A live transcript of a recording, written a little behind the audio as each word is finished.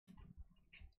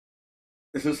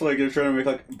It's just like they're trying to make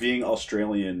like being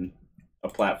Australian a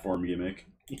platform gimmick.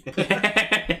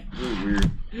 Really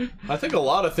weird. I think a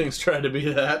lot of things tried to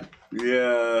be that.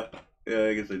 Yeah,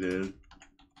 I guess I did.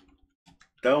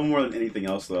 That one more than anything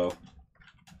else, though.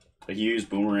 Like you use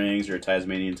boomerangs or a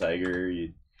Tasmanian tiger.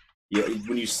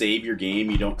 When you save your game,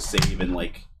 you don't save in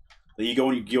like you go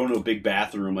into a big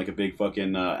bathroom, like a big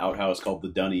fucking outhouse called the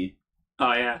Dunny.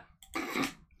 Oh yeah.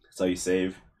 That's how you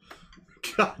save.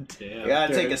 God damn. You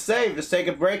gotta take a save. Just take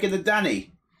a break in the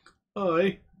Dunny.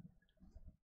 Oi.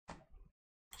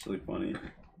 It's really funny.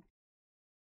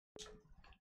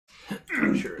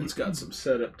 I'm sure it's got some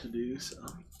setup to do, so.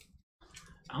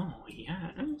 Oh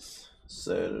yes.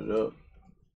 Set it up.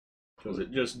 Because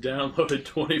it just downloaded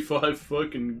 25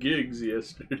 fucking gigs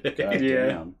yesterday. God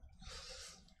damn.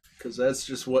 Because that's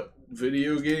just what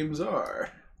video games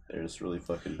are. They're just really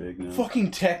fucking big now.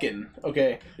 Fucking Tekken.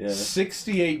 Okay. Yeah.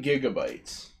 68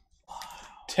 gigabytes.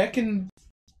 Tekken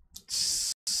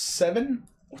 7?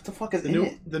 What the fuck is The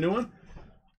new one?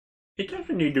 It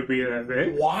doesn't need to be that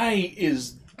big. Why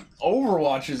is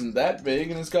Overwatch isn't that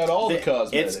big and it's got all the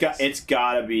cosmetics? It's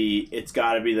gotta be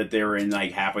that they were in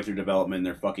like halfway through development and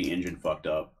their fucking engine fucked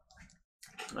up.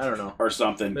 I don't know. Or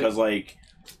something. Because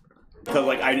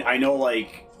I know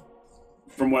like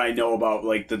from what I know about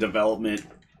like the development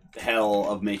hell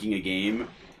of making a game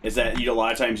is that a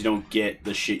lot of times you don't get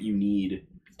the shit you need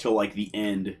till like the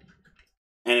end.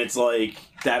 And it's like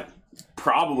that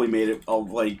probably made it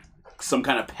like some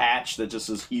kind of patch that just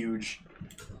is huge.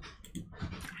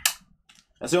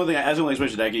 That's the only thing. That's the only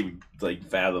explanation I can even like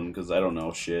fathom because I don't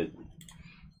know shit.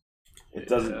 It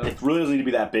doesn't. Yeah. It really doesn't need to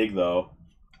be that big though.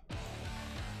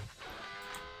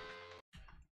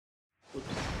 Oops.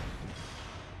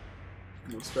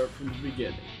 We'll start from the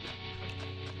beginning.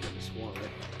 I just want to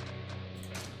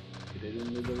get it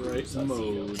into the right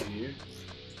mode here.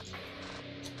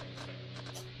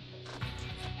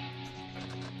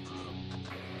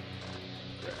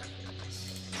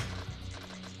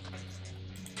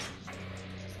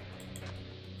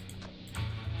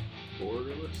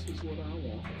 Borderless is what I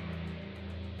want.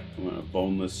 I want a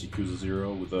boneless Yakuza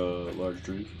 0 with a large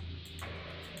drink.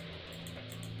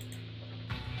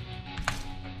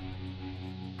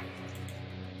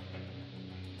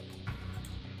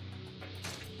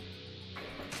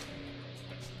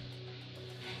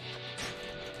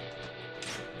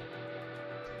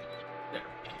 There.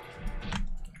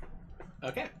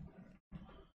 Okay.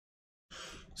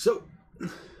 So,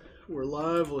 we're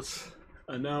live. Let's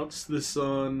announce this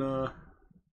on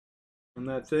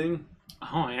that thing.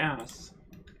 Oh yes.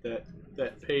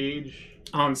 That page.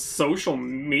 On social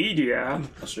media.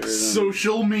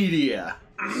 Social media.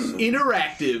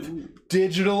 Interactive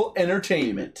digital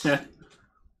entertainment.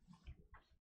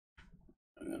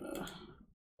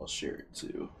 I'll share it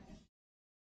too.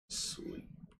 Sweet.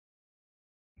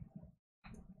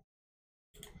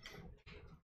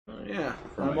 Oh yeah.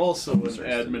 I'm also an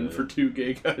admin for 2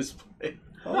 Gay Guys Play.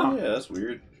 Oh yeah, that's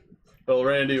weird. Well,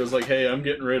 Randy was like, "Hey, I'm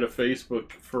getting rid of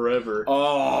Facebook forever."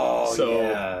 Oh, so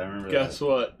yeah, I remember guess that.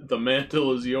 what? The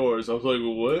mantle is yours. I was like,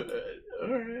 "What?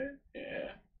 All right,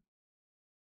 yeah."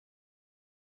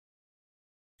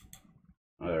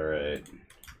 All right.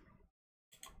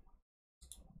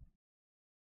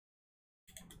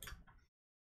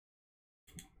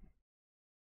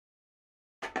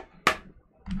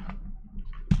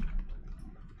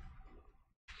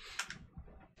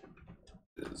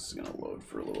 This is gonna load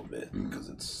for a little bit because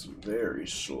it's very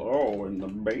slow in the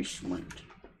basement.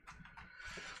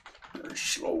 Very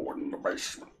slow in the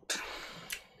basement.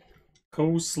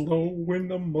 Go slow in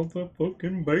the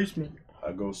motherfucking basement.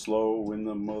 I go slow in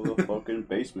the motherfucking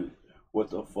basement.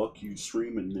 What the fuck you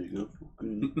streaming, nigga?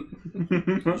 Fucking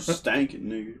you stankin',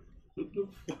 nigga. What the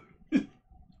fuck?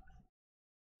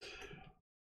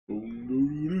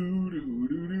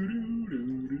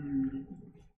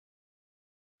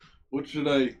 What should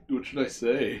I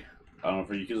say? I don't know,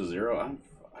 for Yakuza 0,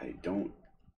 I don't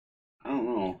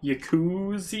know.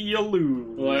 Yakuz Ya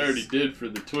Lose. Well, I already did for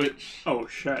the Twitch. Oh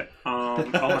shit. Oh,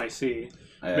 I see.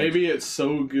 Maybe it's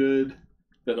so good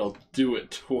that I'll do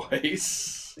it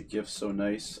twice. The gift's so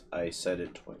nice, I said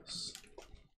it twice.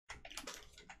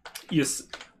 Yes.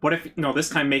 What if no? This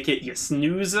time make it you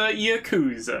snooze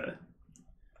Yakuza.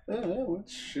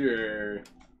 Sure.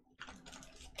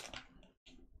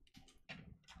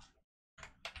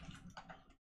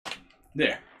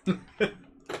 There.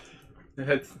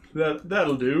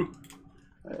 That'll do.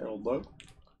 That'll do.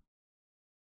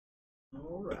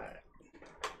 All right.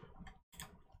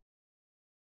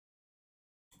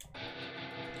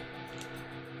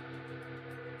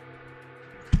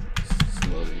 It's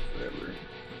loading forever.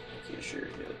 I can't share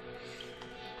it yet.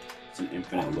 It's an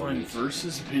infinite Online loading.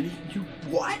 versus video. You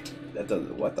what? That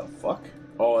doesn't. What the fuck?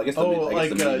 Oh, I guess the, Oh, I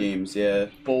guess the like, mini games. Yeah.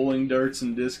 Bowling, darts,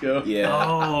 and disco. Yeah.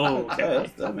 Oh, Yeah,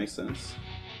 okay. that makes sense.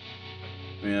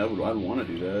 I mean, I'd want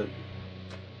to do that.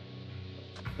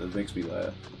 That makes me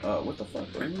laugh. What the fuck?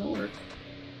 Where did it work?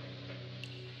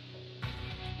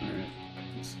 Alright.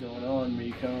 What's going on,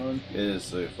 Mekon? It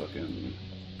is a fucking...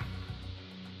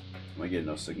 Am I getting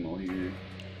no signal here?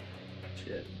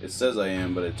 Shit. It says I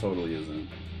am, but it totally isn't.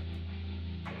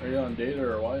 Are you on data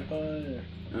or Wi-Fi? Or?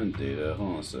 I'm on data.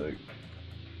 Hold on a sec.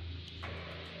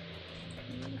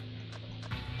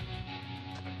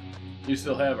 You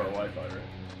still have our Wi-Fi, right?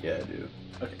 Yeah, I do.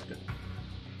 Okay, good.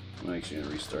 I'm actually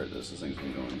gonna restart this. This thing's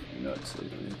been going nuts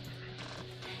lately.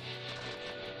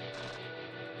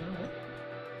 Alright.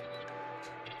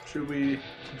 Should we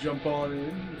jump on in?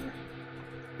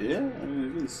 Or? Yeah, I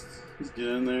mean, let's get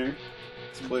in there.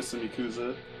 Let's play some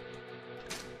Yakuza.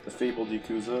 The fabled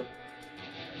Yakuza.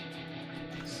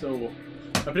 So,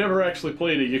 I've never actually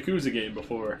played a Yakuza game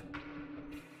before.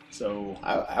 So,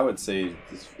 I would say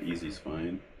this easy's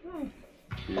fine.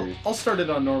 Here. I'll start it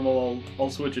on normal. I'll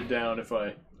switch it down if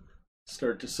I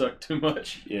start to suck too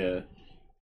much. Yeah.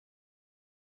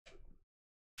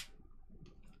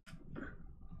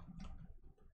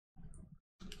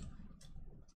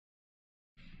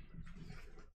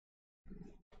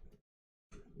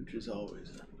 Which is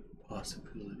always a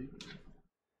possibility.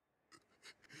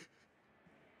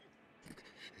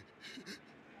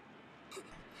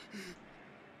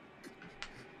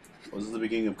 Was this the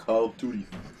beginning of Call of Duty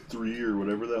 3 or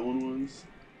whatever that one was?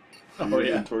 Oh, You were yeah.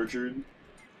 getting tortured?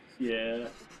 Yeah.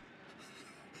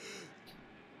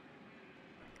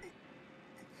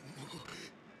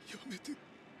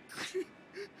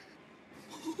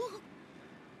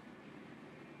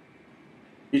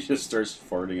 He just starts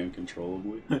farting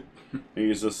uncontrollably. And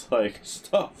he's just like,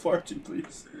 stop farting,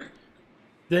 please.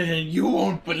 Then you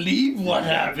won't believe what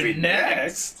happened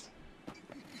next.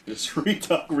 Just cut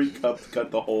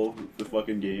the whole the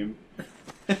fucking game.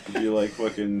 It'd be like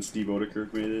fucking Steve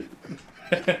Odekirk made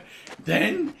it.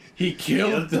 Then he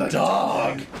killed the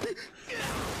dog.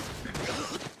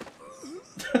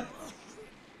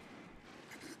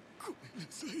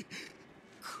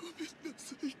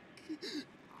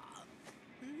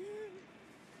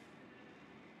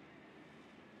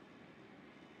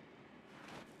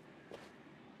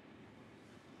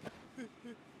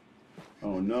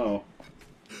 Oh no.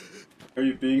 Are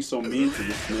you being so mean to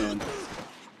this man?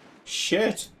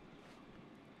 Shit!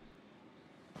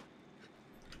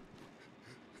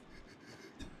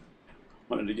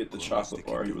 Wanted to get the chocolate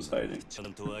bar he was hiding.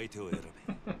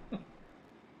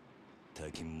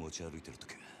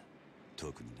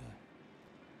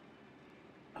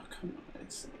 Oh, come on.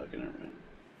 It's fucking alright. I'm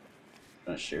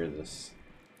gonna share this.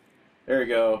 There we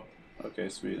go. Okay,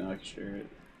 sweet. Now I can share it.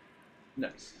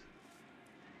 Nice.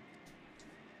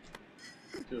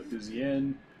 Took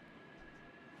yen.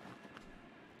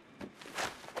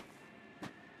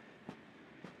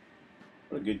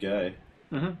 What a good guy.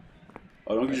 Mm-hmm.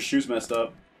 Oh, don't get your shoes messed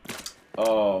up.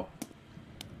 Oh.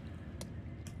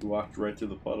 You walked right through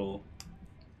the puddle.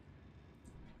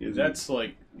 That's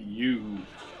like you,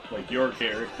 like your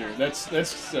character. That's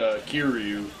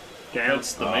Kiryu.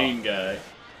 That's the main guy.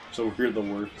 So we're the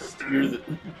worst. You're the,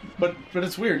 but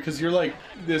it's weird because you're like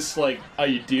this like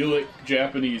idyllic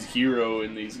Japanese hero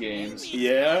in these games.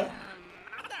 Yeah?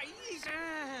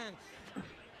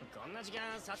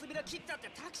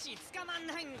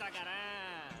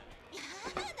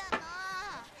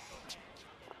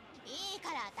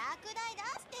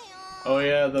 Oh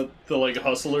yeah, the like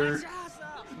hustler,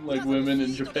 like women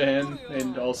in Japan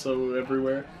and also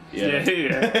everywhere. Yeah.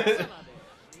 Yeah.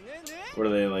 What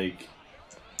are they like?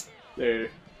 They're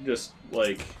just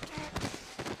like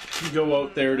go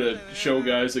out there to show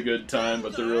guys a good time,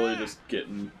 but they're really just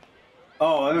getting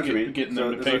Oh, I know what you mean. getting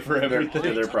them to it's pay like for everything.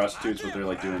 They're prostitutes, but they're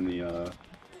like doing the,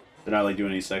 they're not like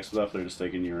doing any sex stuff, they're just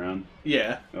taking you around.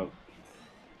 Yeah. Oh.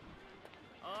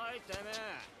 I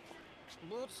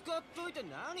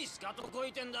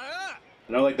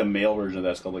know like the male version of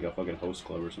that's called like a fucking host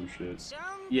club or some shit.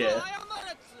 Yeah.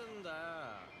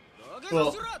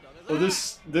 Well,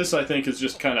 this I think is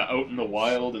just kind of out in the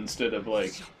wild instead of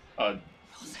like a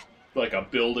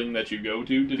building that you go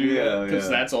to do Yeah, that, because yeah.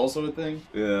 that's also a thing.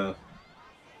 Yeah.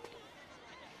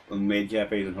 Maid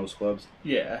cafes and host clubs.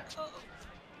 Yeah.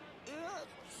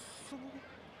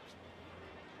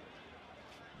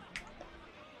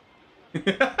 You've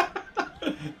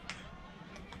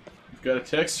got a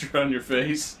texture on your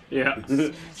face. Yeah.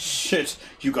 Shit,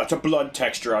 you got a blood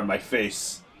texture on my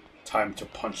face. Time to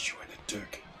punch you in the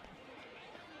dick.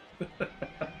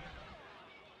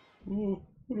 Ooh,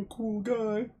 What a cool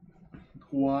guy.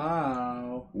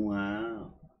 Wow.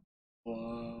 Wow.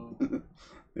 Wow.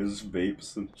 There's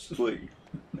vapes and just like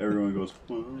everyone goes,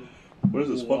 wow. What is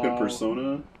this fucking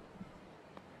Persona?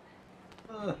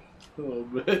 A little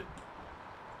bit.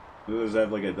 Does it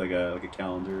have like a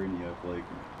calendar and you have like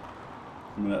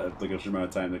a certain amount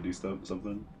of time to do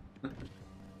something?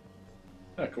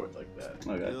 Not quite like that.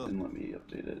 Okay, didn't let me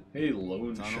update it. Hey,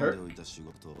 loan shark.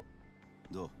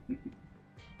 どう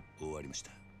終わりまし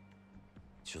た。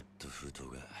ちょっと封筒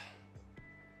が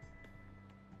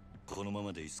このま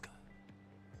までいいですか。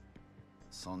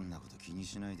そんなこと気に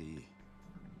しないでいい。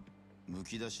む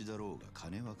き出しだろうが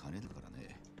金は金だから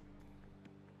ね。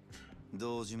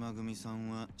堂島組さ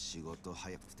んは仕事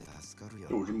早くて助かるよ。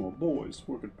Those are my boys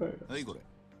working fast. はいこれ。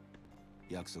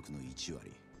約束の1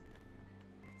割。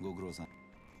ご苦労さん。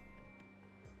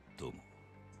どうも。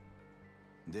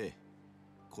で、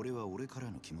これは俺から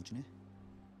の気持ちね。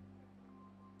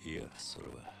いや、それ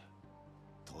は。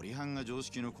鳥藩が常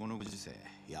識のこのご時世、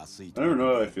安い。I don't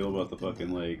know how I feel about the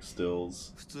fucking like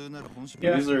stills. 普通なら本職。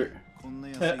Yeah. These are. I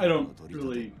don't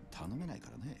really.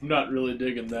 I'm not really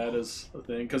digging that as a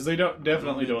thing because they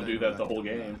definitely don't do that the whole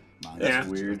game. That's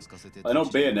weird. I know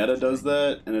Bayonetta does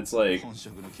that, and it's like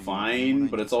fine,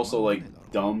 but it's also like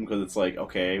dumb because it's like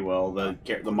okay, well the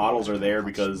models are there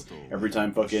because every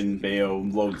time fucking Bayo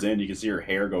loads in, you can see her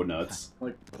hair go nuts.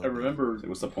 Like I remember,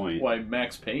 What's the point? why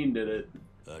Max Payne did it.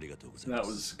 And that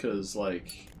was because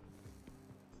like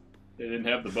they didn't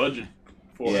have the budget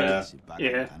for it.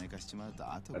 Yeah. I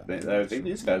think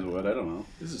these guys would. I don't know.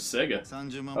 This is Sega.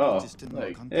 Oh,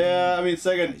 like yeah. I mean,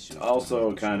 Sega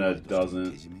also kind of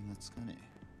doesn't.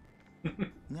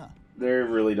 They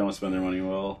really don't spend their money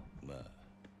well.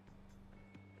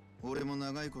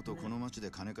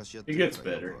 It gets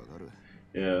better.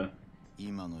 Yeah.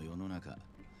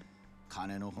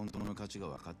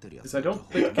 Because I don't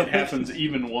think it happens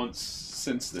even once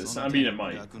since this. I mean, it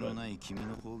might. But...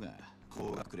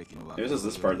 It was just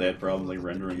this part they had problems like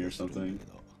rendering or something.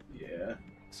 Yeah.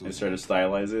 They just tried to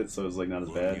stylize it so it's like not as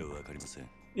bad.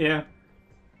 Yeah.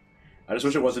 I just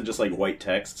wish it wasn't just like white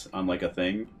text on like a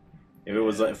thing. If it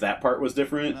was, if that part was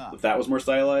different, if that was more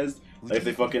stylized, like if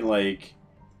they fucking like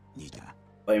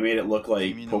made it look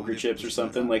like poker chips or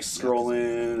something, like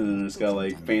scrolling and it's got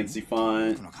like fancy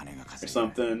font or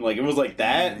something. Like if it was like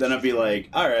that, then I'd be like,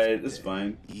 all right, it's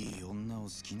fine.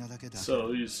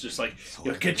 So he's just like,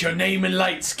 you get your name in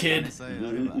lights, kid.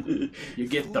 You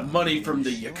get the money from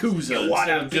the Yakuza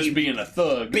instead of just being a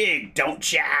thug. Big,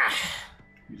 don't ya?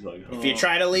 He's like, If you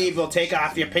try to leave, we'll take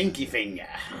off your pinky finger.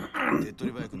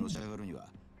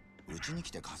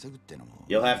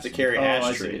 You'll have to carry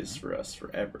ashtrays for us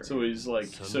forever. So he's like,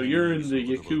 so you're in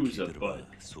the Yakuza, but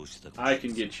I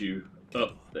can get you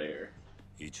up there.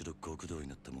 一度極道に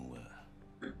なったもんは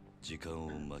時間を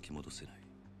巻き戻せない。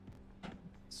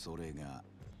それが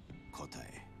答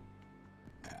え。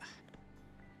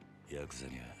ヤクザ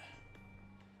には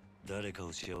誰か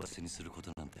を幸せにするこ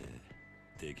となんて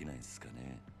できないんですか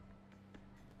ね。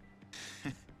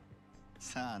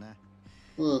さあな。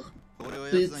俺は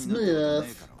ヤクザになったことね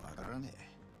えからわからね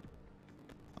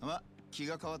え。ま、気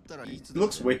が変わったらいつ。He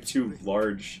looks way too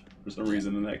large for some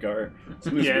reason in that car.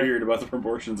 Something's weird about the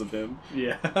proportions of him.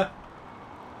 Yeah.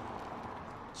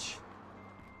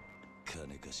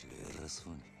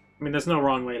 I mean, there's no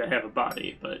wrong way to have a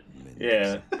body, but...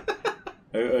 Yeah.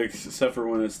 Except for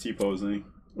when it's T-posing.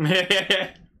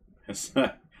 That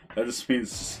just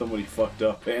means somebody fucked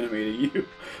up animating you.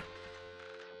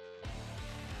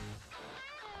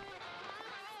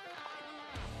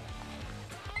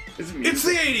 It's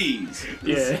the 80s!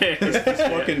 Yeah. This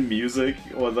fucking music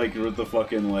with the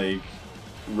fucking, like,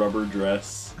 rubber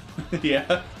dress.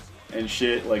 Yeah. And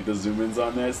shit, like, the zoom-ins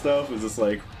on that stuff is just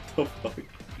like, what the fuck?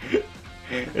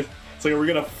 It's like, are we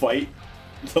gonna fight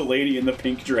the lady in the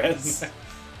pink dress?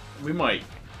 We might.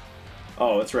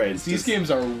 Oh, that's right. These games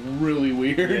are really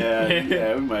weird.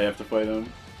 Yeah, we might have to fight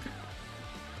them.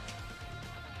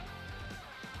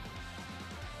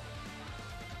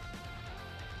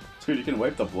 Dude, you can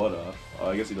wipe the blood off. Oh,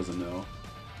 I guess he doesn't know.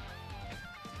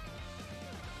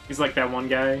 He's like that one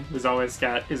guy who's always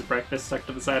got his breakfast stuck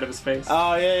to the side of his face.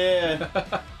 Oh, yeah.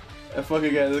 That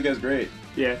fucking guy, this guy's great.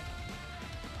 Yeah.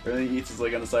 Everything he eats is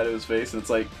like on the side of his face, and it's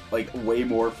like way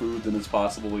more food than is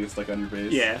possible to get stuck on your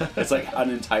face. Yeah. It's like an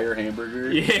entire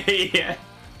hamburger. Yeah.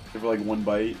 For like one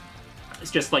bite. It's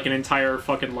just like an entire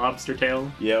fucking lobster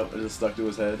tail. Yep, it just stuck to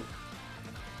his head.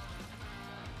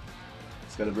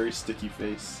 He's got a very sticky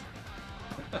face.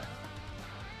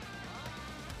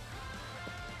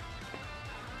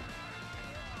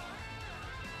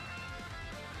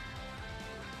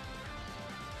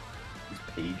 His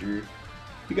pager.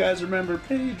 You guys remember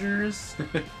pagers?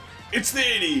 It's the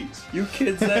 80s! You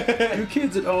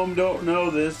kids at home don't know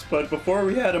this, but before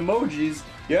we had emojis,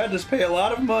 you had to pay a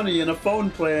lot of money in a phone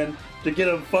plan to get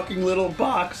a fucking little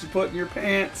box you put in your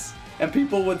pants, and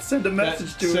people would send a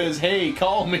message to says, it. "Hey,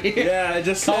 call me." Yeah, it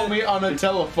just call me on a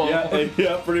telephone.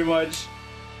 Yeah, pretty much.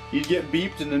 You'd get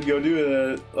beeped and then go do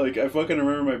it. Like, I fucking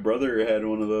remember my brother had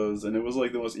one of those, and it was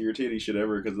like the most irritating shit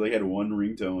ever because they had one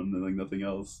ringtone and like nothing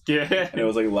else. Yeah. And it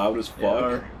was like loud as fuck. Yeah,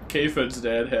 our K-Fed's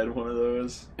dad had one of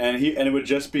those. And it would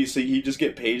just be, so he'd just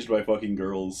get paged by fucking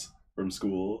girls from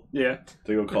school. Yeah.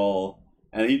 To go call.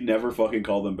 And he'd never fucking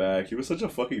call them back. He was such a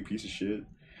fucking piece of shit.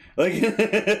 Like,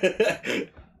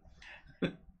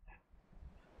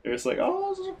 it's like,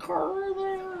 oh, there's a car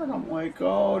there. And I'm like,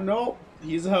 oh, nope.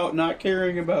 He's out not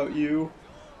caring about you.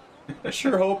 I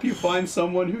sure hope you find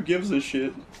someone who gives a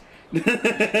shit.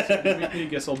 I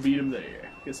guess I'll beat him there.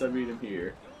 Guess I beat him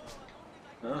here.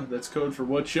 Oh, that's code for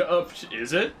what you up to,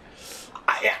 is it?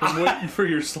 I'm waiting for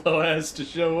your slow ass to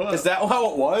show up. Is that how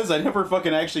it was? I never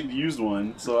fucking actually used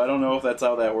one, so I don't know if that's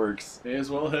how that works. May as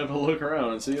well have a look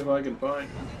around and see if I can find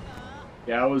one.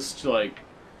 Yeah, I was like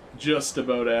just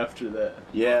about after that.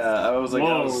 Yeah, I was like,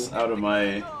 Whoa. I was out of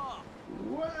my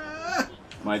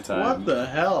time. What the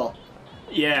hell?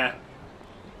 Yeah.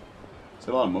 It's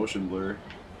got a lot of motion blur.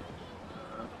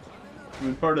 I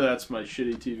mean, part of that's my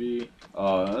shitty TV.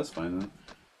 Oh, that's fine then.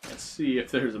 Let's see if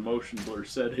there's a motion blur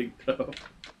setting, though.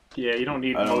 Yeah, you don't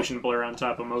need motion blur on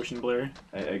top of motion blur.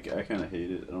 I kind of hate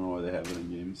it. I don't know why they have it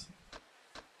in games.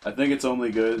 I think it's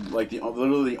only good, like,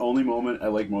 literally the only moment I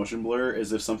like motion blur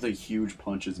is if something huge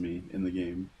punches me in the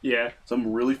game. Yeah.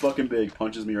 Something really fucking big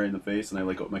punches me right in the face and I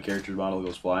like my character's model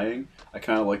goes flying. I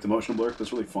kind of like the motion blur because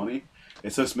it's really funny.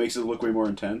 It just makes it look way more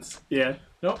intense. Yeah.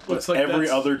 Nope, But looks like every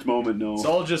other moment, no. It's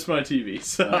all just my TV,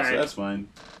 so... So that's fine.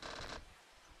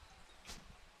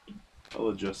 I'll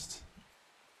adjust.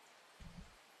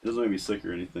 It doesn't make me sick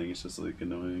or anything, it's just like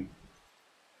annoying.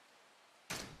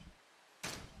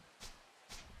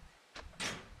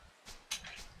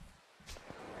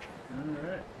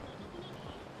 Alright.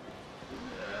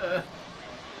 Okay.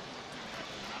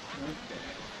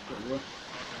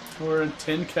 So we're in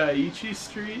Tenkaichi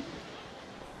Street?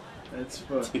 That's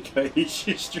fun.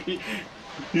 Tenkaichi Street.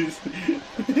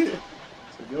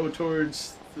 So go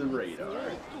towards the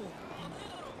radar.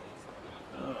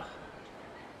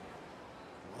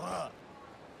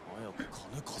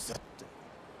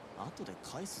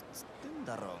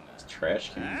 These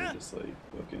trash cans are just like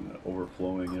fucking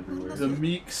overflowing everywhere. The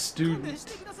meek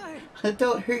student.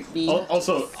 Don't hurt me.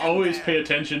 Also, always pay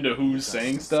attention to who's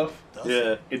saying stuff.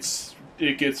 Yeah.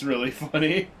 It gets really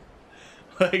funny.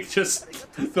 Like, just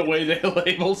the way they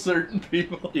label certain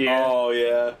people. Yeah. Oh,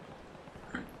 yeah.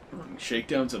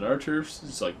 Shakedowns at our turfs?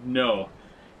 It's like, no.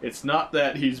 It's not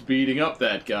that he's beating up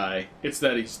that guy. It's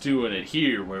that he's doing it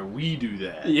here where we do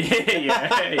that.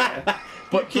 Yeah.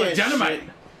 But dynamite!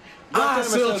 I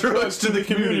sell drugs to the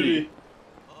community!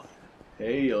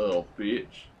 Hey, you little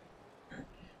bitch.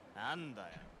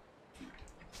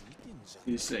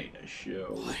 This ain't a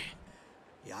show.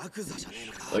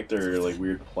 Like their like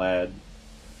weird plaid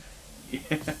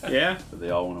Yeah. that they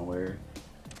all want to wear.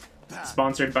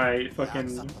 Sponsored by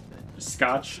fucking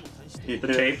Scotch. The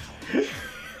tape.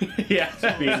 Yeah.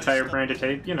 The entire brand of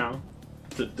tape, you know.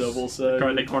 The double side.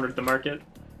 They cornered the market.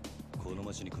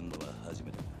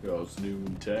 Goes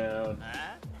Noontown.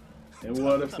 And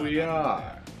what if we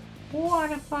are?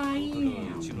 What if I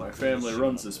am? My family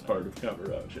runs this part of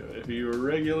Kamurocho. If you were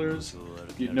regulars,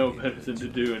 you'd know better than to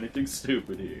do anything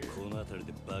stupid here.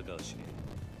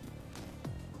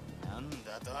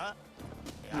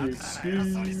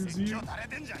 Excuse you.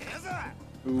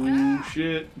 Ooh,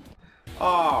 shit.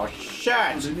 Oh,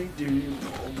 shit!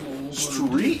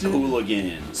 Street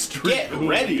hooligans! Get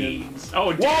ready!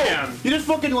 Oh, damn! Whoa! You just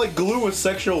fucking like glue with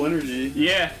sexual energy.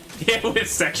 Yeah. Yeah, with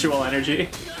sexual energy.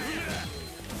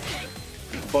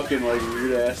 Fucking like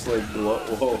weird ass like glow.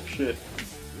 Whoa, shit.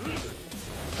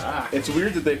 Ah. It's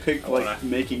weird that they picked like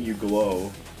making you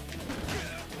glow.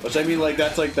 Which I mean, like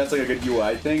that's like a good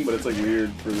UI thing, but it's like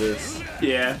weird for this.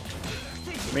 Yeah.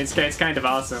 I mean, it's kind of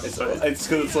awesome. It's but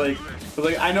because it's like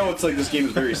I know it's like this game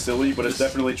is very silly, but it's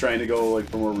definitely trying to go like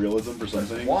for more realism for some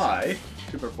things. Why?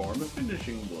 To perform a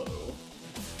finishing blow.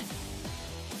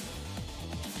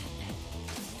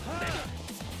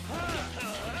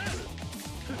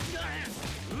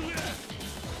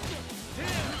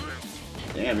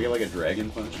 Damn, we got like a dragon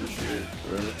punch and shit,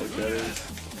 whatever the fuck that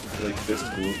is. Like fist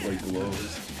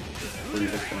glows. Pretty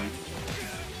funny.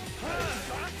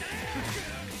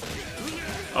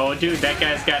 oh, dude, that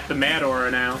guy's got the mad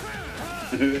aura now.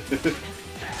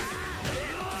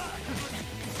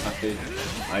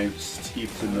 I am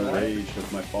steeped in the rage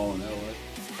of my fallen ally.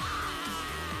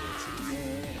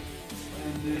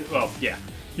 Well, yeah.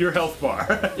 Your health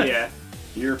bar. Yeah.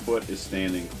 Your foot is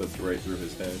standing, clipped right through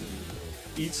his head.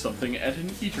 Eat something at an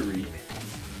eatery.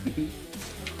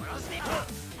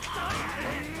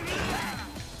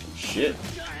 Shit.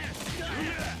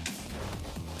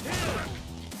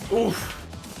 Oof.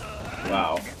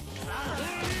 Wow.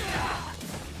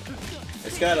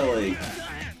 It's gotta like.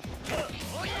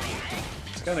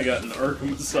 It's kind of got an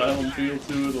Arkham Asylum feel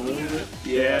to it a little bit.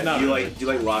 Yeah. not Do you really. like? Do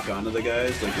you like rock onto the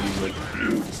guys? Like when you like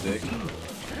the stick?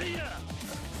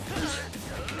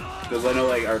 Because I know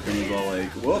like Arkham is all like,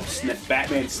 whoops,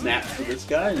 Batman snaps to this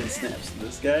guy and then snaps to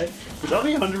this guy. Which I'll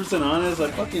be 100% honest,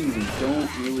 I fucking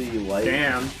don't really like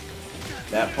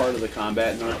that part of the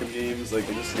combat in Arkham games. Like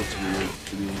it just looks weird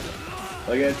to me.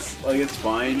 Like it's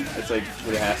fine. It's like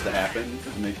what has to happen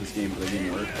to make the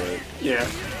game work, but Yeah.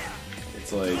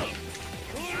 it's like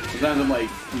sometimes I'm like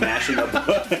mashing up.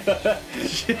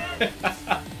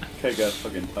 Okay, got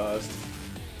fucking tossed.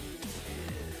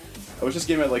 I wish this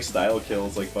game had like style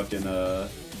kills, like fucking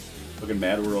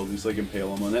Mad World. Just like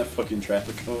impale him on that fucking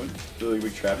traffic cone. Really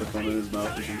big traffic cone in his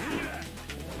mouth or some shit.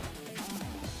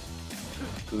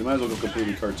 Cause they might as well go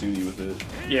completely cartoony with it.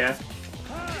 Yeah.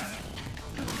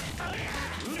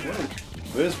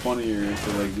 But it's funnier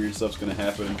if like weird stuff's gonna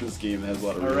happen in this game that has a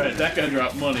lot of. Alright, that guy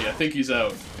dropped money. I think he's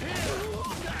out.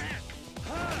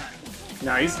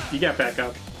 No, he got back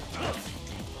up.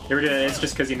 It's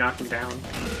just because you knocked him down.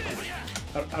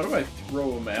 How do I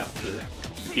throw him after?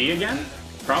 B again?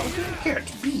 Probably?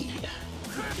 Hit B.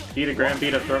 B to grab,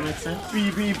 B to throw makes sense?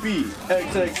 B B B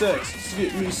X X X.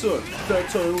 Get me suck.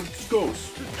 That's how it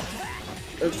goes.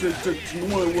 X X X.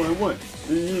 One.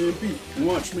 B.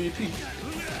 Watch me P.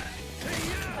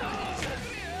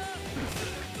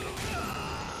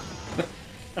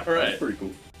 Alright. That's pretty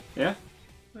cool. Yeah?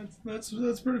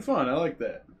 That's pretty fun. I like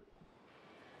that.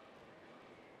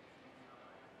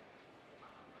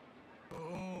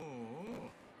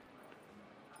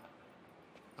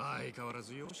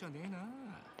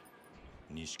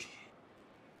 Nishiki.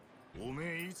 おめ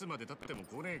えいつまで経っても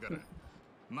来ねえから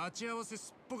待ち合わせ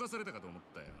すっぽかされたかと思っ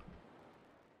たよ。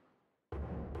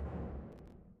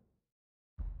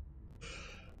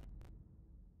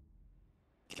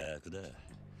客だ。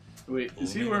 Wait,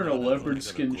 is he wearing a leopard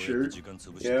skin shirt?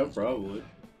 Yeah, probably.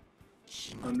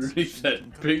 Underneath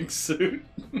that pink suit?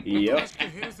 Yep.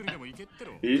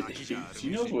 He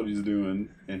knows what he's doing,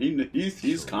 and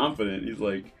he's confident. He's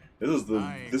like, this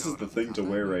is the thing to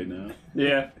wear right now.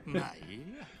 Yeah.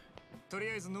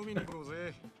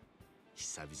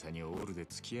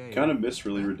 Kind of miss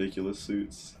really ridiculous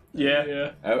suits.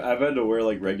 Yeah. I've had to wear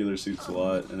like regular suits a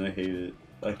lot, and I hate it.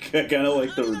 Like I kind of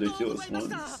like the ridiculous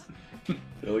ones.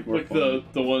 They're like more Like fun.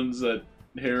 the ones that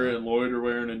Harry and Lloyd are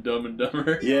wearing in Dumb and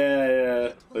Dumber.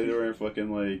 Yeah. Like they're wearing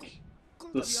fucking like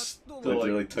The they're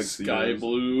like tuxedos. sky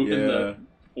blue and the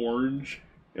orange.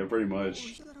 Yeah, pretty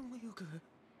much.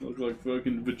 Look like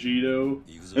fucking Vegito.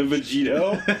 And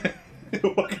Vegito?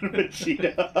 Fucking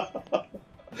Vegito.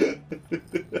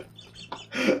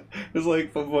 It's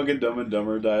like fucking Dumb and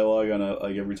Dumber dialogue on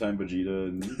like every time Vegeta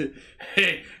and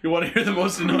Hey, you want to hear the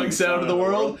most annoying sound in the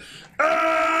world?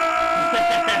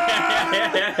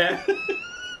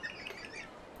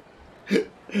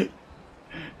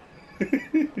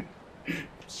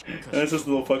 That's just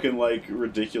little fucking like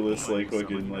ridiculous like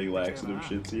fucking like laxative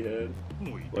shits he had.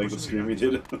 Like the scream he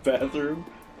did in the bathroom.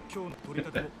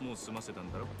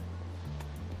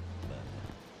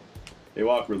 They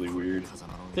walk really weird.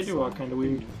 They do walk kind of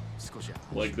weird.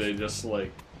 Like they just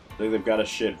like They've got a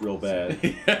shit real bad.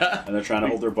 yeah. And they're trying to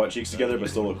hold their butt cheeks together but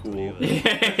still look cool. Yeah.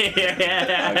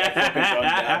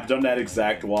 I've done that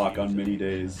exact walk on many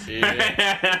days.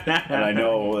 Yeah. And I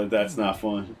know that that's not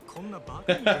fun.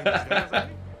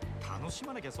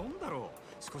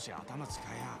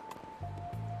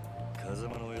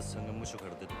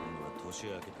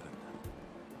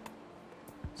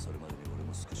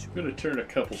 I'm gonna turn a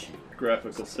couple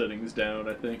graphical settings down,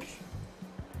 I think.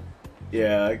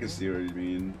 Yeah, I can see what you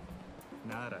mean.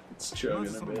 It's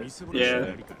chugging a bit.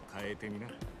 Yeah.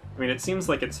 I mean, it seems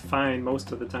like it's fine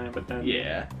most of the time, but then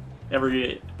Yeah.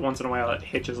 every once in a while it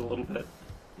hitches a little bit.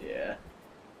 Yeah.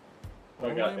 I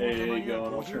got AA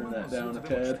going, I'll turn that down a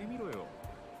tad.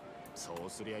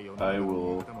 I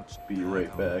will be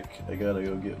right back. I gotta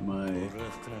go get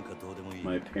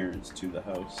my parents to the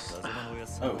house.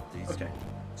 Oh, okay.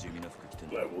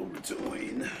 I will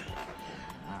rejoin.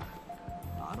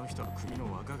 あの人は組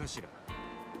の若頭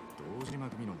堂島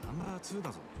組のナンバー2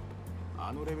だぞ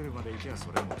あのレベルまで行けばそ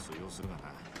れも通用するがな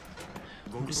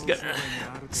I'm just gonna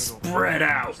spread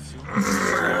out.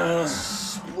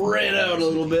 a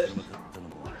little bit.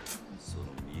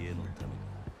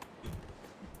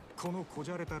 このこ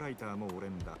じゃれたライターも俺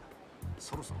んだ。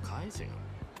そろそろ返せよ。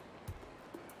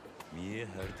見え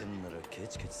張りてんならケ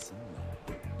チケチすんな。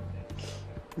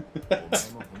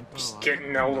 Just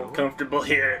getting a little comfortable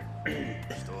here.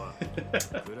 人は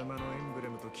車のエンブレ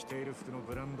ムと着ている服の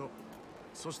ブランド、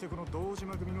そしてこの堂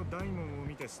島組の大門を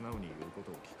見て素直に言うこ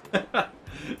とを聞く。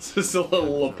 It's just a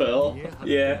little lapel.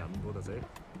 Yeah.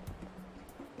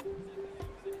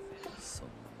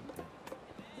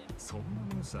 そん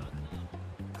なもんさ。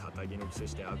肩着の着せ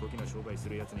してアコギな商売す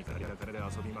るやつに借りた金で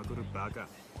遊びまくるバカ。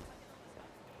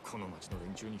この町の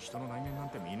連中に人の内面なん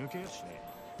て見抜けやしね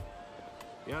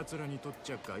え。奴らにとっ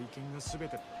ちゃ外見が全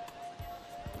て。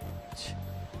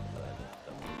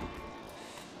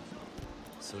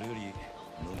それより飲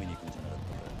みに行くんじゃなかっ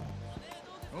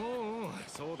たか。おうおう、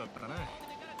そうだったな。よ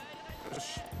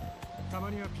し、たま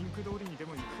にはピンク通りにで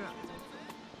も行くか。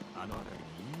あの辺り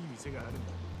にいい店があるんだ。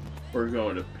 We're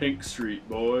going to Pink Street,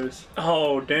 boys.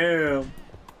 Oh, damn.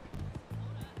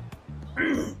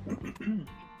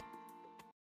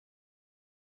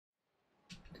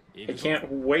 I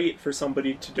can't wait for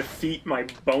somebody to defeat my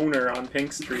boner on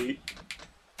Pink Street.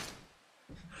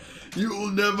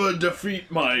 You'll never defeat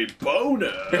my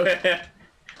boner.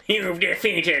 You've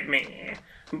defeated me,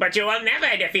 but you will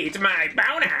never defeat my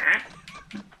boner.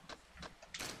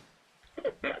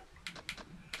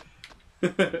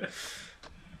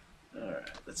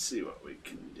 Alright, let's see what we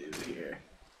can do here.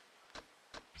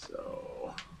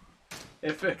 So,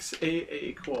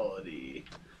 FXAA quality.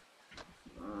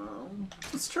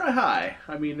 Let's try high.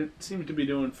 I mean, it seemed to be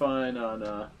doing fine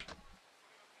on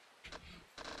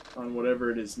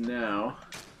whatever it is now.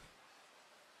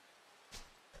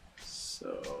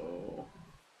 So,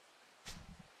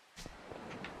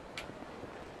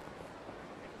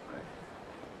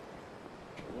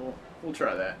 we'll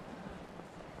try that.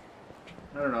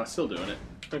 I don't know. Still doing it.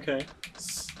 Okay.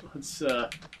 Let's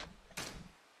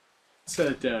set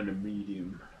it down to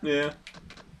medium. Yeah.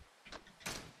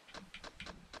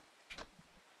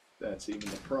 That's even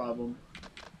a problem.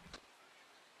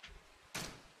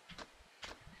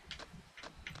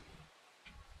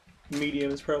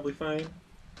 Medium is probably fine.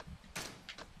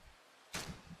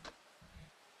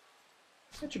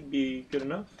 That should be good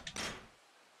enough.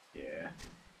 Yeah.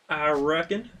 I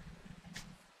reckon.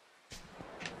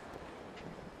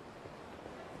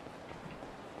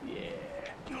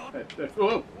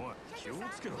 Whoa!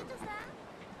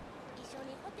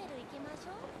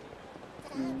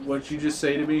 What'd you just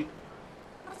say to me?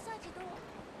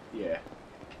 Yeah.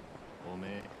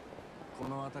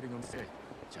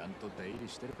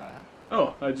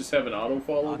 Oh, I just have an auto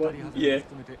follow button? Yeah.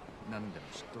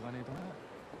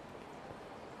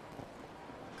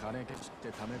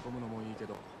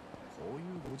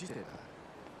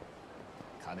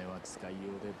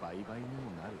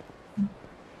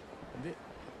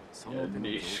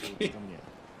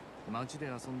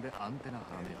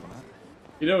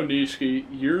 You know, Nishiki,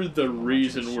 you're the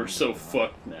reason we're so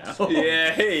fucked now.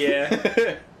 Yeah,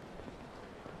 yeah.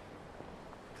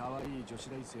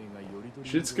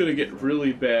 Shit's gonna get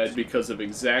really bad because of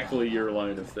exactly your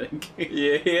line of thinking.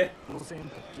 Yeah.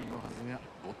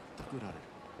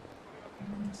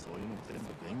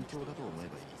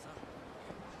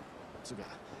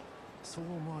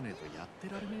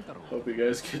 Hope you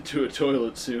guys get to a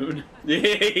toilet soon.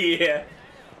 Yeah.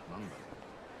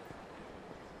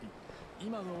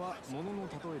 今のは物の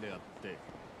例えであって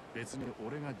別に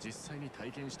俺が実際に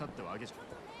体験したってわけじゃ。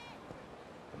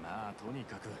まあとに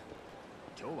かく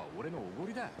今日は俺のおご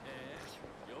りだ。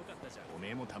おめ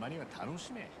えもたまには楽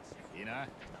しめ。いいな。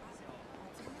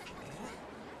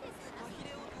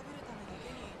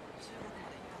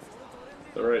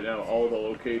 So right now all the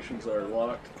locations are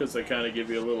locked because they kind of give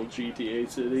you a little GTA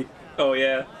city. Oh,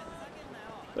 yeah.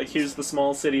 Like, here's the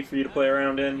small city for you to play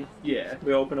around in. Yeah.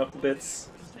 We open up the bits.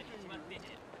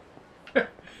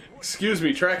 Excuse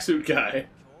me, tracksuit guy.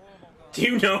 Do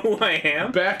you know who I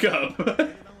am? Back up.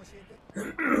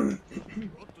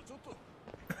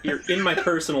 You're in my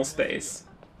personal space.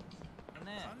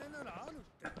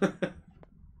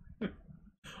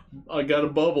 I got a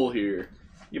bubble here.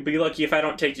 You'll be lucky if I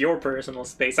don't take your personal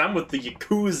space. I'm with the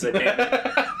Yakuza now.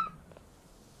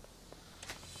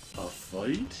 A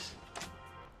fight?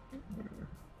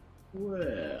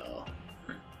 Well...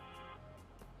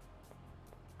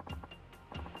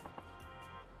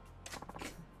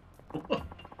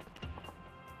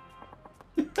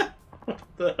 What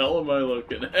the hell am I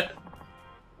looking at?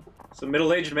 It's a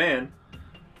middle-aged man.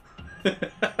 And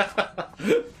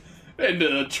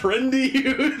a trendy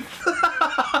youth.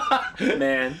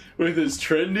 Man. With his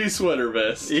trendy sweater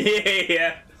vest.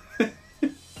 Yeah.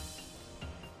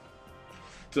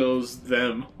 Those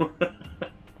them.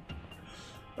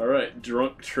 Alright,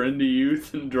 drunk trendy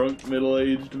youth and drunk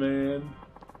middle-aged man.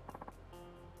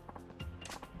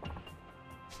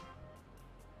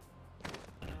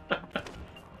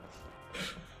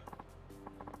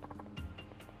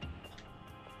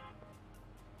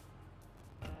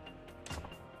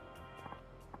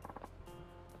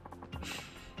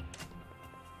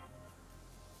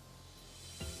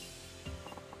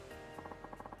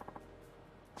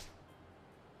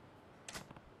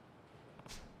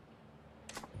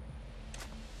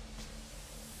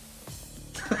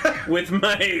 With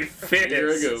my fist. Here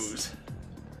it goes.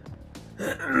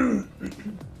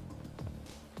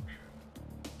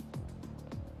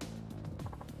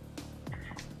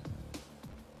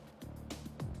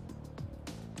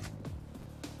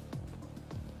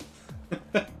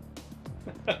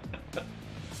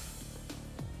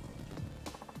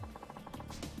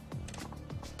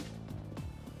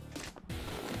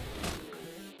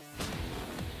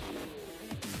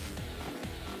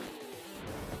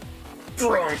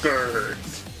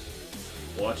 Drunkards.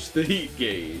 Watch the heat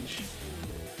gauge.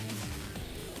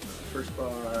 First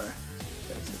bar.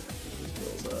 This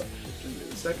builds up. Shift into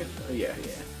the second. Oh, yeah.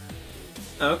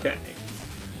 Okay.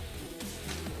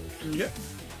 Yep.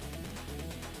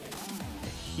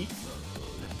 Heat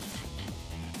mode.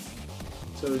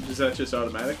 So does that just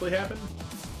automatically happen?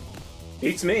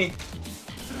 Beats me.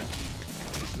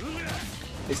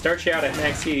 They start you out at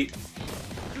max heat.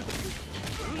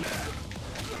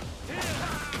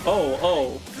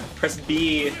 Oh. Press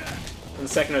B on the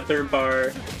second or third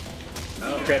bar.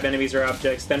 Oh. Grab enemies or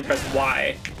objects, then press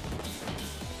Y.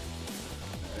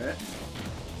 Alright.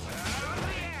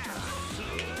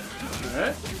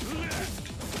 Alright.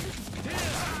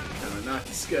 Gonna knock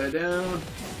this guy down.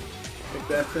 Pick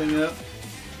that thing up.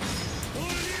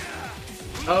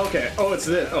 Oh, okay. Oh, it's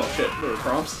this. Oh, shit. Little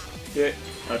prompts? Yeah.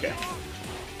 Okay.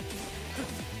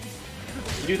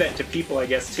 You do that to people, I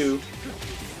guess, too.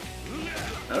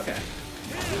 Okay.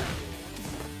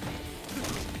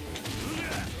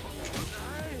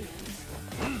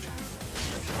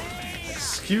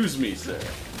 Excuse me, sir.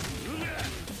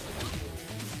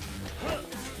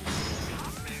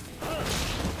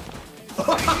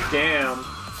 Damn.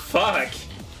 Fuck.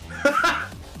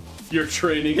 Your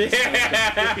training is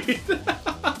Yeah. this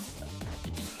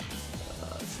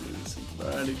is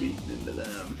body beating into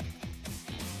them.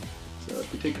 So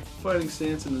if you take a fighting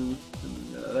stance and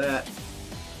that.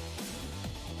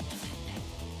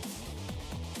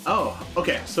 Oh,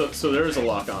 okay. So there is a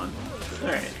lock on.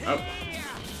 Alright. Oh.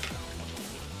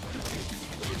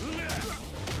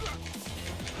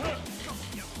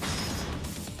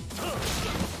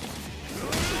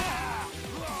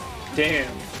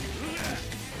 Damn.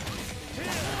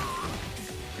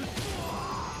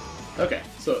 Okay,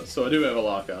 so I do have a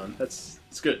lock on. It's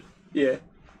good. Yeah.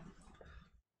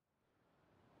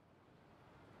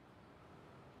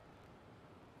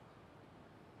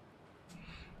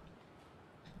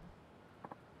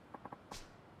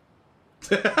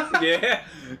 Yeah.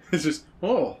 It's just,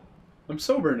 oh, I'm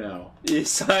sober now.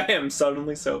 Yes, I am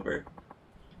suddenly sober.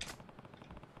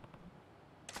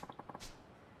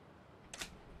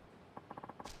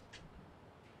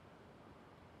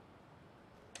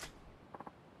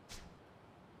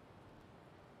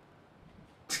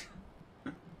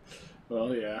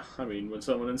 Well, yeah. I mean, when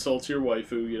someone insults your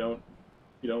waifu, you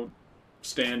don't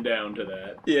stand down to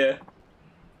that. Yeah.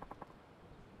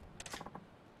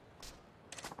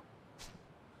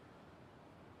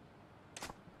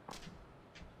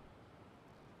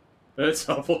 That's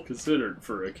awful considered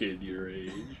for a kid your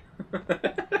age.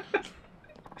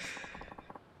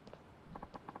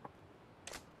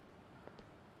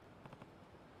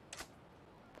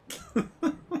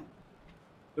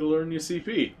 It'll learn you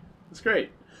CP. It's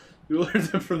great. You learn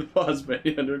them from the pause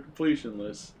menu under completion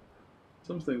list.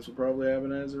 Some things will probably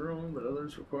happen as their own, but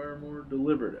others require more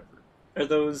deliberate effort. Are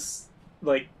those,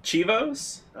 like,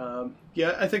 Chivos?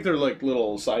 Yeah, I think they're like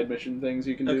little side mission things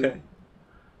you can do. Okay.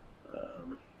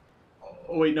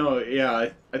 Oh, wait, no, yeah,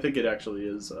 I think it actually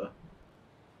is,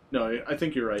 no, I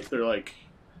think you're right. They're like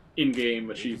in-game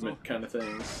achievement kind of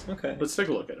things. Okay. Let's take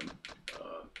a look at them.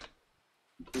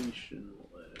 Completion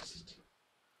list.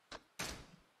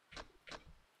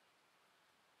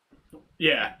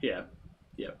 Yeah.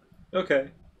 Okay.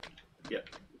 Yep.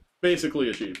 Basically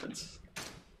achievements.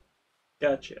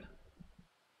 Gotcha.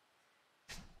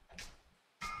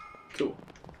 Cool.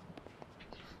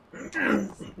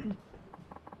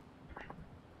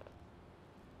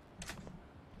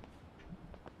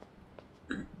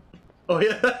 Oh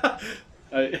yeah,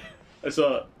 I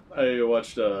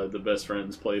watched the best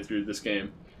friends play through this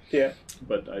game, Yeah.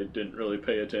 but I didn't really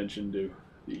pay attention to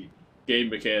the game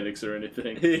mechanics or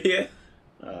anything. Yeah.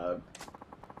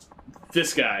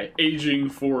 This guy, aging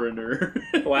foreigner.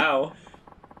 Wow.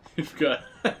 You've got.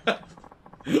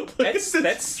 Look at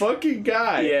this fucking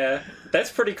guy. Yeah,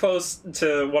 that's pretty close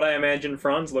to what I imagine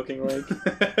Franz looking like.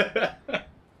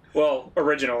 Well,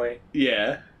 originally.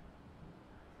 Yeah.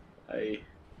 I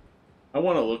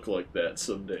want to look like that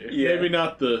someday. Yeah. Maybe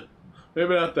not the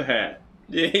hat.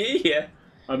 Yeah.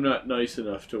 I'm not nice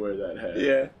enough to wear that hat.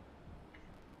 Yeah.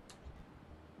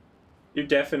 You're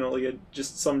definitely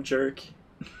just some jerk.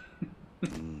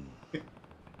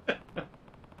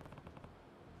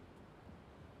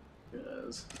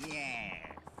 Yes.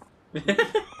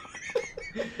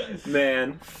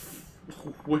 Man.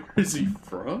 Where is he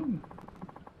from?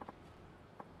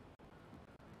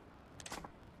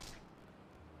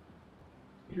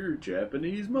 You're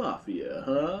Japanese mafia,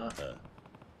 huh?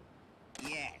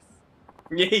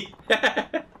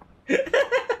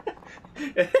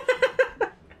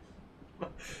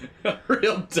 A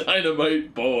real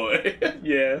dynamite boy.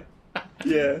 Yeah.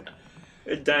 Yeah.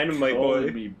 A dynamite Calling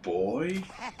boy. me boy?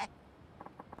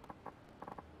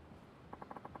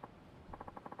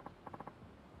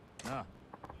 Ah.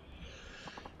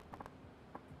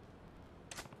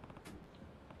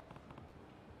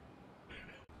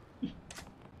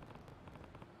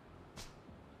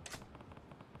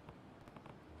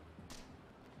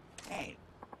 Hey.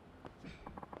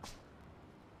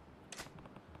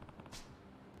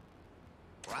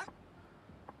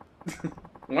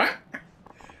 What?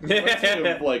 Reminds me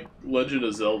of, like, Legend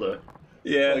of Zelda.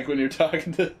 Yeah. Like when you're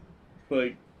talking to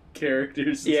like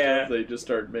characters and Yeah. stuff, they just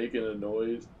start making a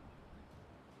noise.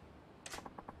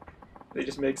 They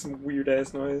just make some weird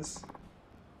ass noise.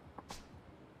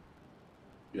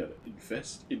 You gotta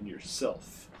invest in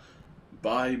yourself.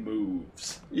 Buy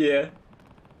moves. Yeah.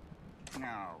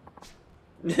 No.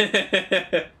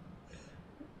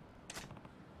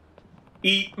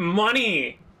 Eat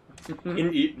money!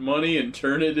 Eat money and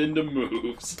turn it into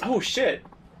moves. Oh shit.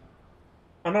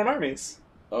 Unknown armies.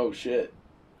 Oh shit.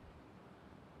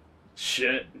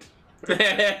 Shit.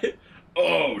 Yeah.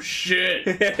 Oh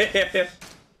shit.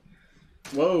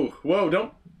 Whoa, whoa,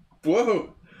 don't.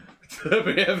 Whoa. Let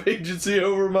me have agency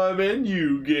over my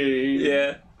menu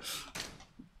game.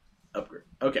 Upgrade.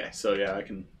 Okay, so yeah, I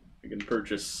can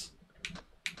purchase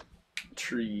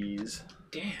trees.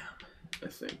 Damn. I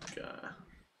think.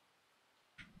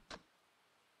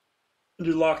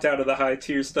 You're locked out of the high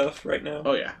tier stuff right now.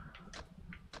 Oh yeah.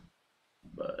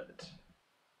 But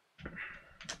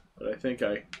I think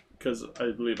because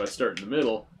I believe I start in the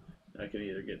middle, I can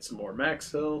either get some more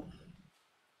max health,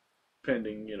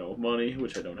 pending, money,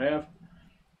 which I don't have.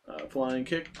 Flying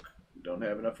kick, don't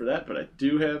have enough for that, but I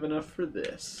do have enough for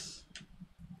this.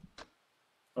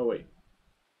 Oh wait.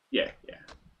 Yeah.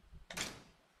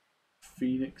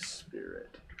 Phoenix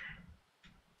Spirit.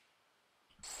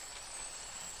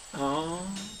 Oh.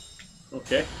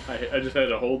 Okay, I just had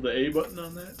to hold the A button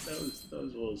on that. That was a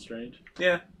little strange.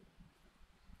 Yeah.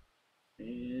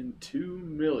 And 2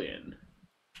 million.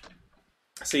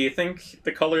 So you think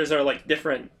the colors are like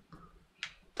different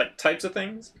like types of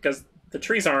things? Because the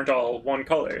trees aren't all one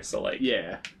color, so like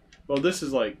Yeah. Well, this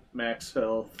is like max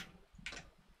health.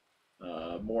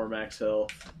 More max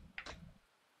health.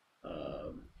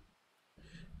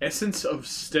 Essence of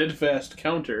Steadfast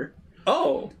Counter.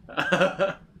 Oh.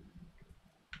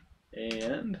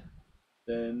 And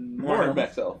then More more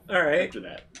max health Alright. after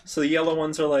that. So the yellow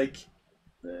ones are like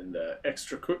And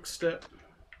extra quick step.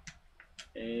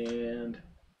 And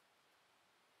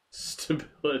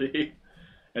stability.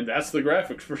 And that's the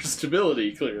graphic for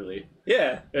stability, clearly.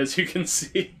 yeah. As you can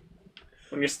see.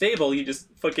 When you're stable, you just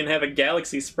fucking have a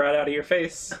galaxy sprout out of your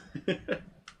face.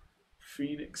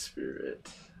 Phoenix Spirit.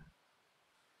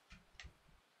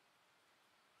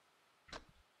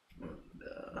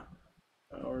 And,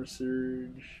 Power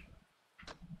Surge.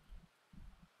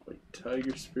 Like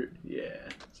Tiger Spirit. Yeah.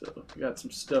 So, we got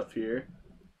some stuff here.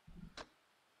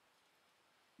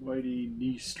 Mighty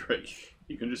Knee Strike.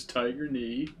 You can just Tiger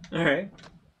Knee. Alright.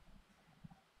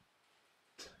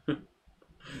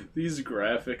 These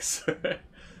graphics.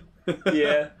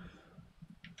 Yeah.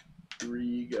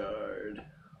 3 guard.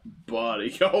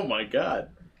 Body. Oh my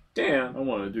god. Damn. I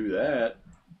want to do that.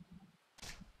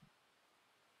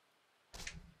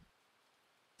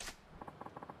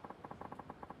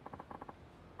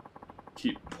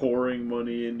 Keep pouring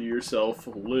money into yourself,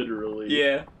 literally.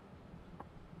 Yeah.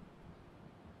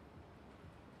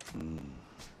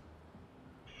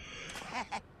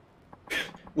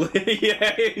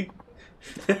 Yeah.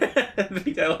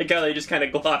 I like how they just kind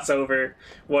of gloss over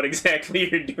what exactly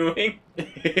you're doing.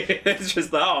 It's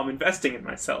just, I'm investing in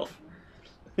myself.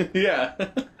 Yeah.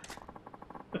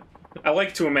 I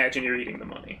like to imagine you're eating the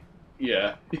money.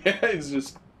 Yeah. Yeah, it's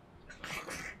just...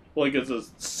 Like it's a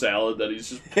salad that he's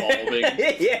just palming.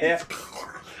 Yeah.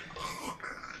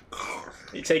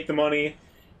 You take the money,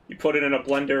 you put it in a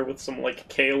blender with some, like,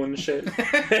 kale and shit.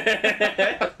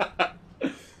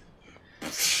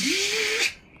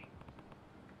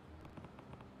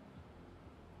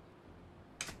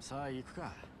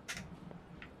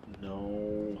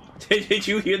 No. Did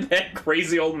you hear that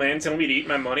crazy old man telling me to eat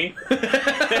my money?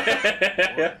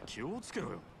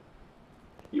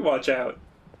 You watch out.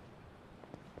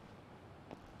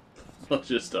 I'll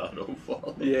just auto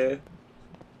fall. Yeah.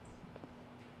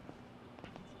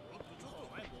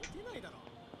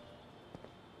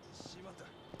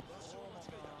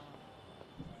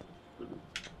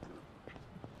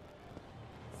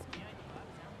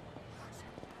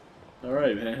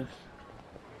 Alright, man.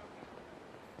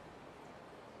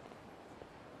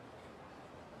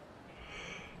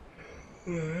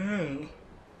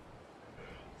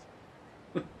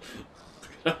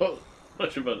 How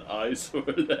much of an eyesore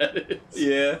that is.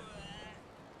 Yeah.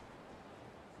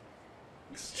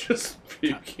 It's just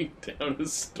puking down a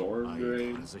storm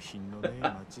drain.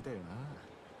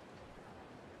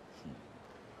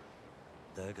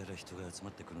 だから人が集ま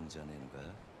ってくるんじゃねえのか。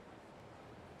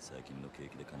最近の景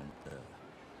気で金持った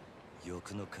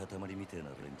欲の塊みてえな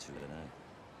連中がな。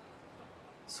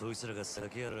そいつらが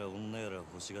酒やら女やら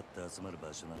欲しがって集まる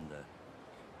場所なんだ。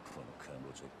このカン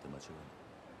ボジョって街は。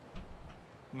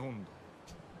なんだ。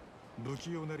不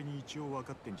器用なりに一応分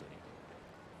かってんじゃね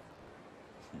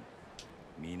えか。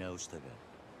見直したか。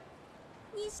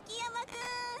錦山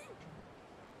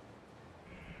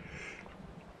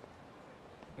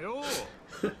くん。よう。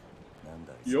なん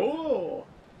だい。よ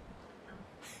ー。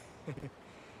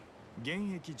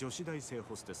現役女子大生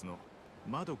ホステスの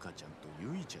まどかちゃんと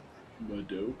ゆいちゃん。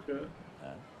Madoka?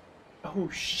 Oh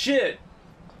shit!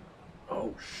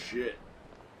 Oh shit.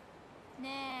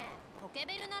 ねえ、ポケ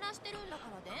ベル鳴らしてるんだか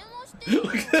ら電話してよ。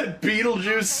 Look at that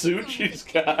Beetlejuice suit she's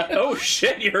got. Oh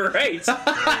shit, you're right!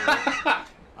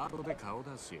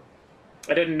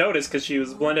 I didn't notice because she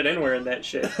was blended in wearing that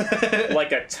shit.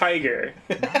 Like a tiger.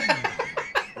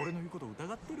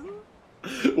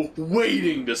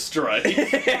 Waiting to strike.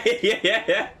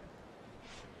 Yeah.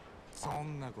 そ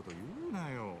んなこと言うな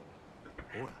よ。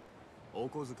ほら、お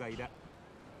小遣いだ。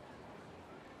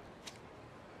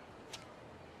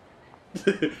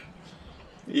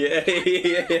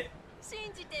Yeah.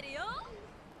 信じてるよ。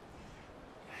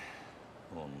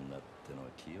女ってのは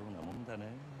器用なもんだ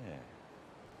ね。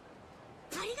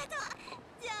ありがとう。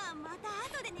じゃあまた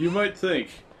後でね。 You might think,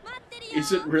 待ってるよ。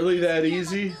 is it really that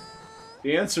easy?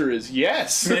 The answer is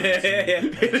yes.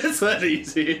 It is that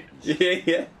easy.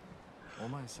 Yeah. お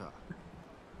前さ、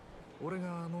俺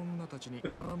があの女たちに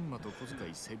あんまと小遣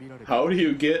いせびられて。 How do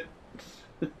you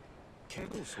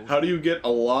get a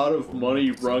lot of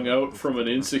money wrung out from an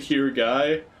insecure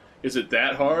guy? Is it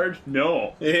that hard?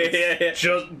 No. Yeah.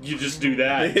 You just do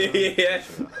that. Yeah.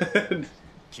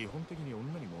 基本的に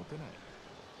女にモテない。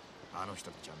あの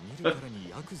人たちは見るからに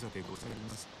ヤクザでござい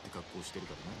ますって格好してる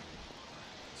からな。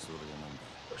それがなんだ。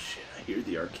 Oh shit, I hear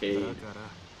the arcade. だか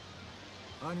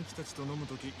ら兄貴たちと飲む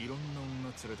ときいろんな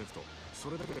女連れてくとそ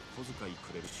れだけで小遣い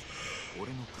くれるし、俺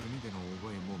の国での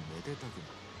覚えもめでたくな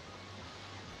る。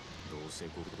どうせ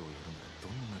極道をやるならど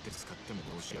んな手使っても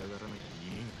のし上がらない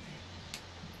意味がね。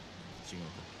違う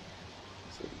か。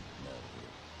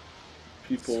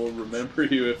 People remember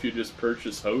you if you just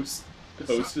purchase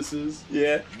hostesses.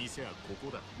 Yeah. 店はこ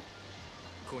こだ。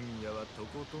今夜はと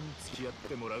ことん付き合っ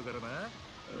てもらうからな。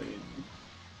 I mean,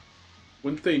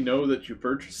 wouldn't they know that you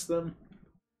purchased them?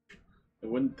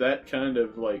 Wouldn't that kind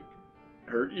of like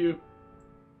hurt you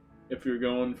if you're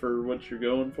going for what you're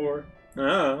going for?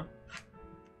 Oh.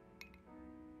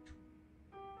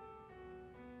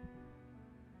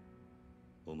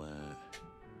 お前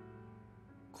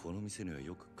この店には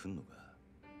よく来んのか。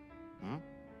ん？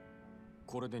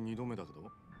これで2度目だけど。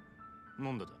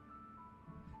なんでだ。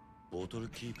ボトル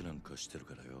キープなんかしてる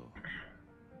からよ。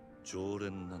常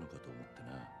連なのかと思って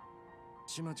な。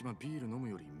ちまちまビール飲む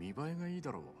より見栄えがいい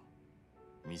だろ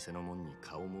う。店のもんに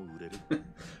顔も売れる。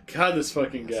God, this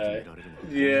fucking guy.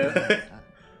 Yeah.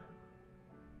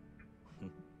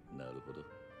 なるほど。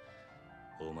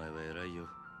お前は偉いよ。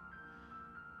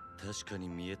確かに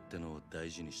見栄ってのを大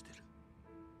事にしてる。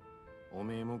お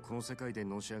めえもこの世界で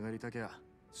のし上がりたきゃ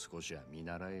少しは見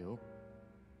習えよ。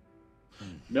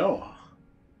No.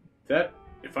 That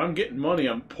if I'm getting money,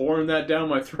 I'm pouring that down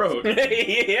my throat.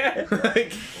 Yeah.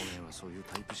 Like,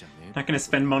 Not gonna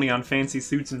spend money on fancy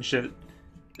suits and shit.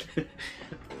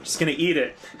 Just gonna eat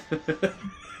it.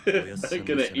 I'm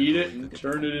gonna eat it and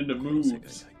turn it into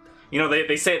moves. You know,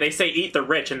 they say eat the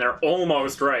rich, and they're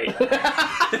almost right.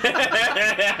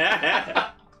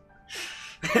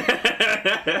 て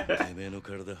めえの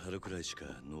体張るくらいしか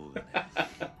脳がね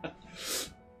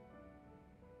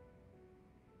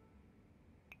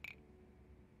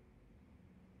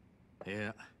え。い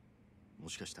や、も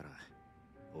しかしたら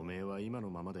おめえは今の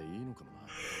ままでいいのかもな。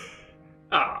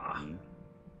ああ。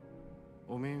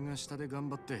おめえが下で頑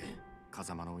張って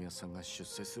風間のおやっさんが出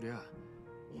世すりゃ、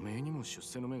おめえにも出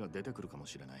世の芽が出てくるかも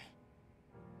しれない。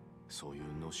そうい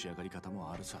うのし上がり方も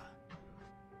あるさ。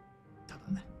ただ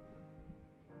ね、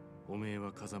おめえ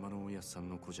は風間のおやっさん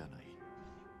の子じゃない。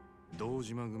堂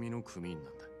島組の組員な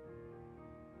んだ。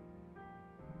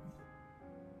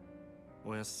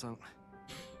おやっさん、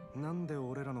なんで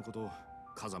俺らのこと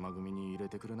風間組に入れ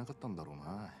てくれなかったんだろう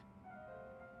な。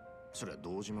そりゃ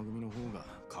堂島組の方が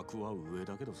格は上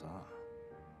だけどさ。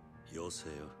よせ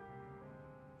よ。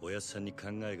おやっさんに考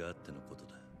えがあってのこと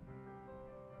だ。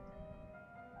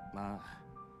まあ、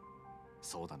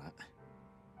そうだな。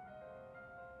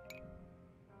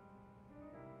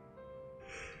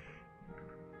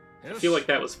I feel like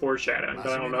that was foreshadowing, but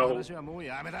I don't know.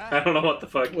 I don't know what the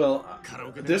fuck. Well,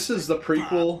 this is the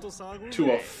prequel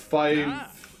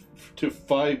to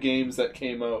five games that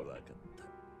came out.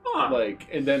 Huh. Like,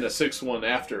 and then a sixth one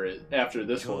after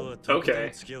this one.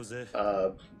 Okay.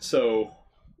 So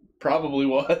probably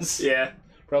was. Yeah.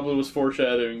 Probably was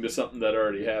foreshadowing to something that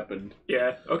already happened.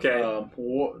 Yeah. Okay.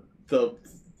 The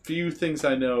few things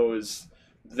I know is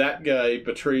that guy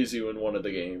betrays you in one of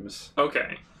the games.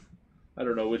 Okay. I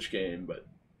don't know which game, but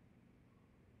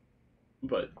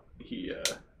he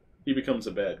becomes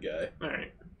a bad guy. All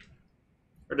right.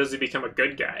 Or does he become a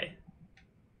good guy?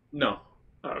 No.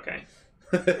 Oh, okay.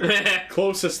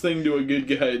 Closest thing to a good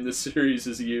guy in this series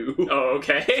is you. Oh,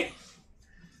 okay.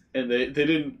 And they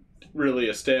didn't really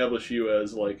establish you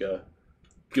as like a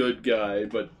good guy,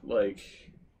 but like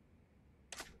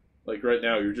right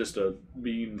now you're just a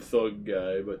mean thug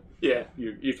guy, but yeah,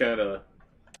 you kind of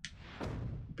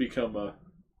become a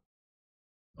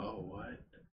what?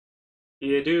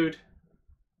 Yeah, dude.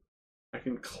 I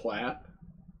can clap.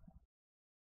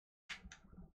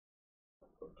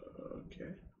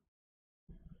 Okay.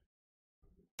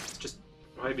 It's just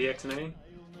YBX and A.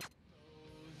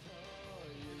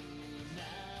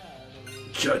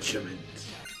 Judgment.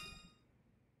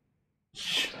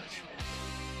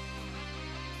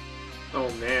 Oh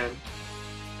man.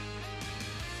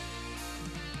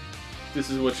 This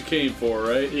is what you came for,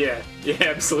 right? Yeah. Yeah,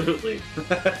 absolutely.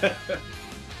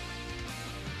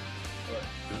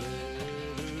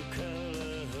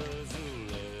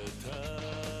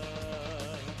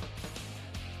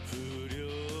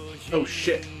 Oh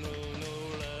shit.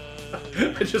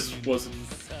 I just wasn't.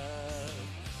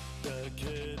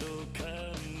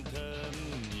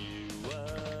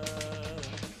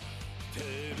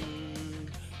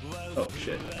 Oh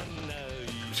shit.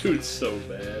 Dude, it's so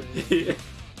bad. Yeah.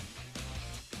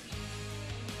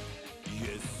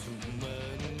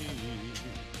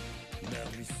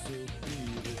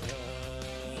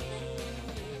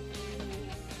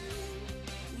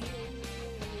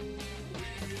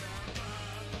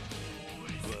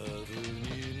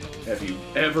 Have you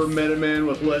ever met a man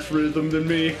with less rhythm than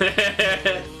me?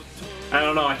 I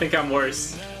don't know. I think I'm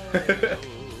worse.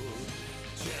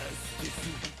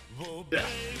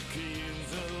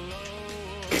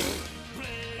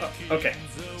 Okay.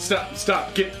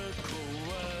 Stop. Get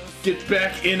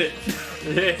back in it.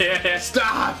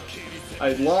 Stop!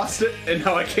 I lost it, and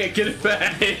now I can't get it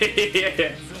back.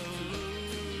 Yeah.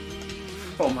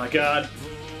 Oh my god.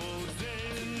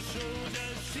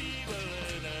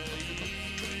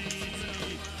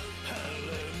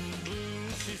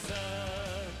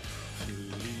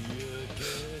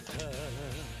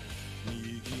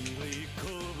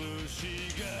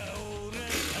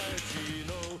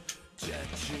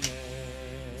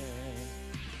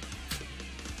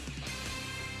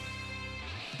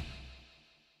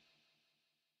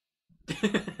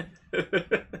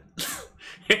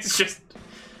 It's just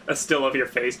a still of your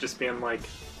face just being like,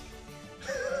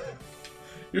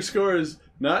 Your score is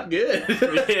not good.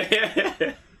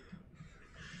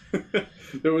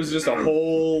 There was just a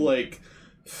whole, like,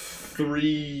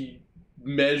 3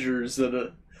 measures that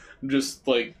are just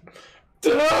like...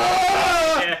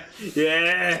 yeah.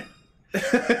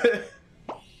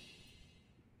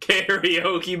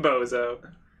 Karaoke bozo.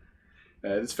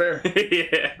 That is fair.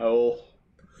 Yeah. I'll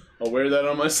wear that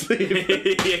on my sleeve.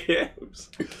 Yeah. Oops.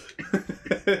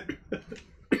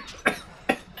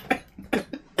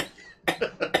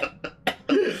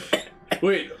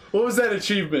 Wait, what was that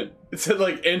achievement? It said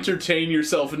like entertain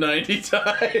yourself 90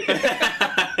 times.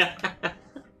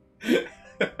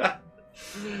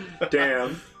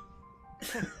 Damn.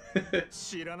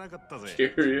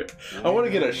 Karaoke. I want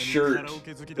to get a shirt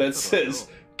that says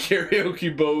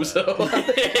karaoke bozo.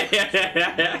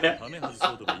 ハメ外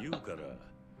そうとか言うから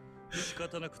仕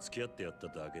方なく付き合ってやった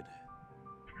だけで。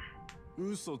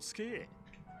嘘つけ。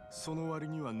その割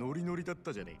にはノリノリだっ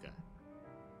たじゃねえか。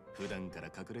普段から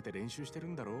隠れて練習してる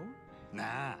んだろう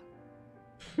なあ。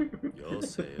よ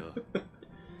せよ。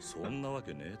そんなわ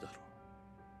けねえだろ。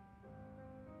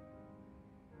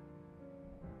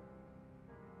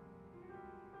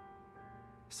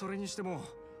それにしても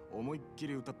思いっき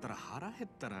り歌ったら腹減っ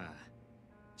たな。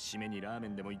締めにラーメ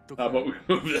ンでも言っとく。 How about we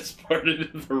move this part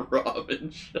into the ramen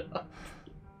shop?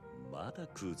 まだ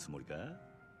食うつもりか？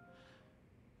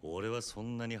俺はそ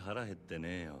んなに腹減って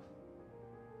ねえよ。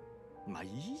まあい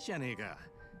いじゃねえか。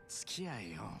付き合え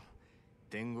よ。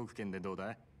天国圏でどう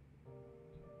だ？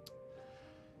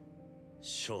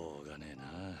しょうがねえ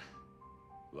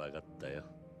な。わかったよ。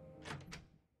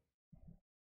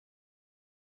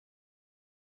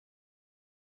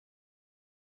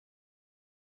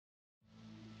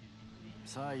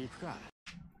さあ行くか。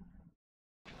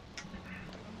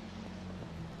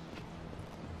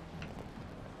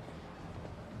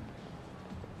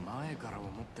前から思っ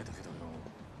てたけどよ、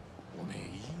おめえい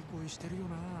い声してるよ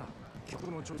な。曲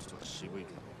のチョイスは渋い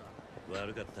けど。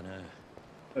悪かったな。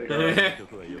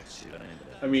曲はよく知らないん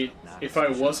だ。I mean, if I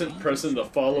wasn't pressing the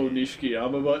follow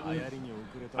Nishikiyama button,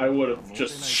 I would have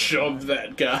just shoved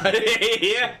that guy.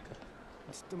 Yeah.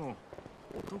 つっても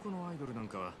男のアイドルなん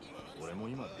かは俺も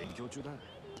今勉強中だ。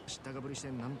知ったかぶりし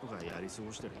てなんとかやり過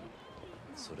ごしてる。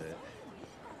それ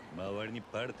周りに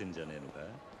バレてんじゃねえのか？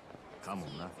かも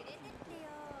な。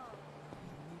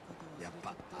やっ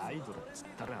ぱアイドルっつっ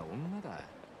たら女だ。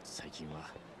最近は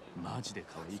マジで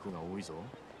可愛い子が多いぞ。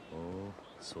おお、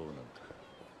そうなんだ。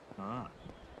あ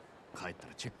あ、帰った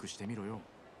らチェックしてみろよ。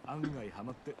案外ハ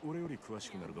マって俺より詳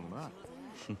しくなるかもな。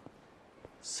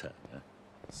さあな。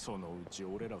そのうち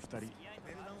俺ら二人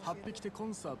8匹でコ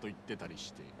ンサート行ってたり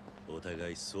して、お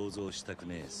互い想像したく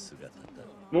ねえ姿だ。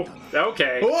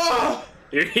Okay. Whoa!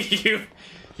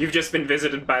 You've just been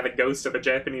visited by the ghost of a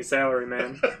Japanese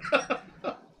salaryman.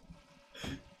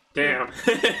 Damn.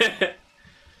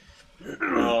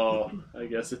 Oh, I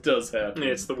guess it does happen.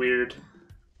 It's the weird.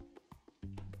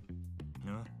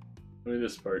 I mean,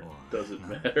 this part doesn't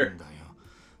matter.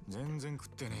 全然食っ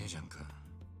てねえじゃんか。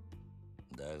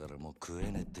だからもう食え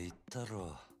ねえって言った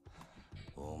ろ。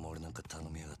大盛りなんか頼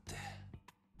みやがって。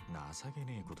情け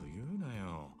ねえこと言うな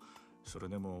よ。それ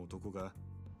でも男が。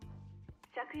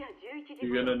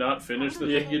You're gonna not finish the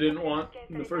thing you didn't want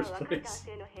in the first place.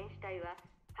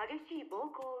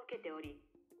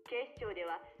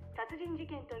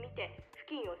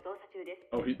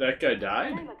 Oh, that guy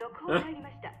died?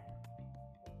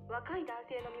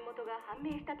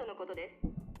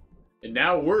 And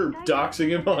now we're doxing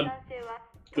him on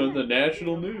the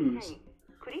national news.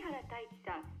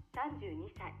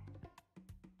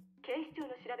 警視庁の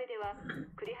調べでは、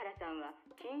栗原さんは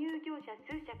金融業者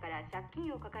数社から借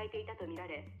金を抱えていたとみら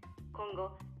れ、今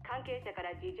後関係者か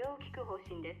ら事情を聞く方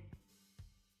針です。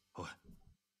おい、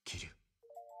桐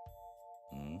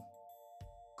生。ん？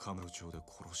カムロ町で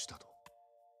殺したと。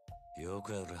よ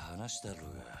くある話だろ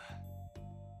うが。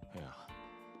いや、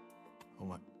お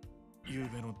前、夕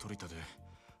べの取り立て、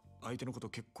相手のこと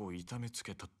結構痛めつ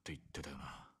けたって言ってたよ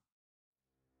な。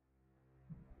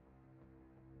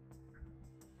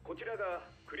こちらが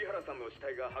栗原さんの死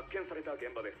体が発見された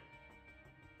現場です。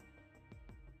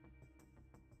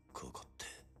ここって、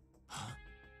は？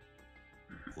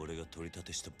俺が取り立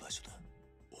てした場所だ。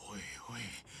おいおい、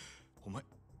お前、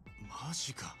マ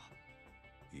ジか。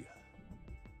いや、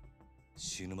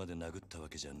死ぬまで殴ったわ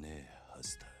けじゃねえは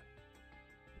ずだ。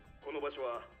この場所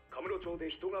はカムロ町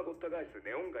で人がごった返す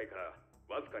ネオン街から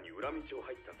わずかに裏道を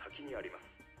入った先にあります。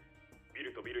ビ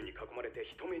ルとビルに囲まれて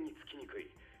人目につきにくい、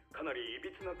かなりい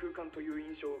びつな空間という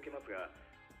印象を受けますが、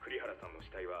栗原さんの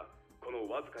死体はこの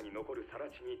わずかに残る更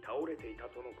地に倒れていた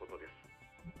とのことです。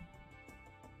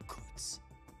こいつ。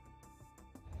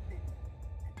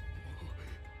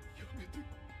やめてく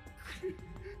れ。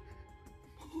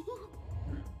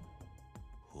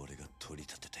俺が取り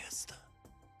立てたやつだ。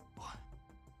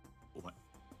お前、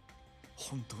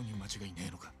本当に間違いね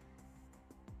えのか？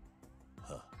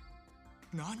はあ。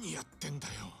何やってんだ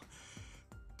よ。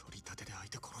取り立てで相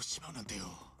手殺しちまうなんてよ。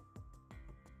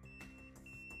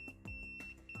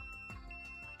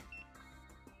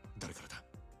誰からだ？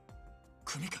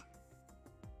組か？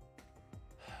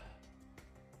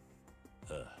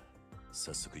ああ、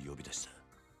早速呼び出した。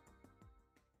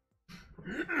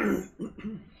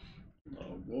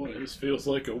Oh boy, this feels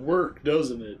like a work,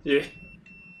 doesn't it? Yeah.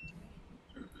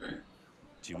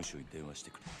 事務所に電話し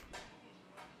てく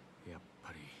れ。やっ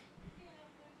ぱり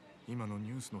今の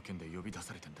ニュースの件で呼び出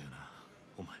されてんだよな、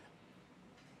お前。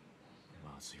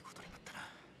まずいことになったな。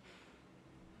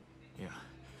いや、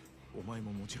お前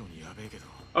ももちろんやべえけど。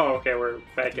Oh, okay, we're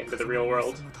back into the real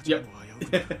world. Yep.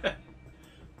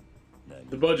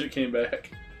 The budget came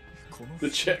back. The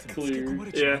check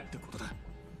cleared. Yeah.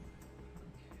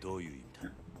 どういう意味だ。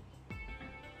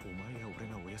お前や俺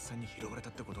がおやっさんに拾われた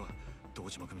ってことは堂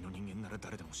島組の人間なら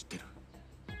誰でも知ってる。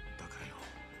だからよ、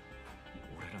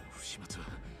俺らの不始末は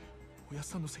おやっ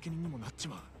さんの責任にもなっち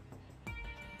まう。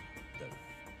だが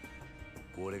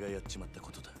俺がやっちまった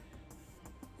ことだ。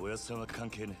おやっさんは関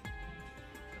係ねえ。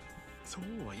そ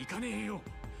うはいかねえよ。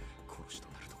殺しと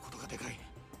なるとことがでかい。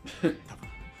多分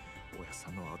おやっ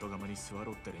さんの後釜に座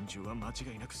ろうって連中は間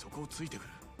違いなくそこをついてくる。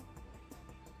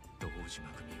堂島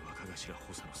組若頭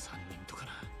補佐の3人とか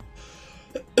な。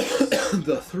The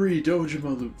 3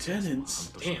 Dojima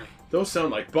lieutenants. Damn, those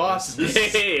sound like bosses.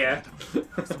 Yeah.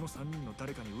 その3人の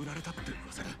誰かに売られたって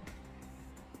噂だ。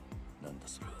なんだ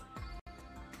それは。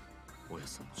おやっ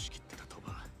さんの仕切ってた鳥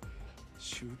羽、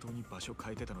周到に場所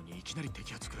変えてたのにいきなり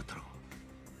摘発食らったろ。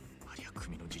ありゃ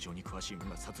組の事情に詳しいの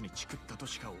が札にチクったと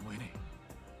しか思えね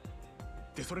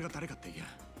え。でそれが誰かっていや、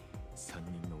3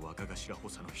人の若頭補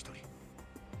佐の1人。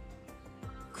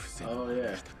Oh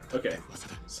yeah. Okay.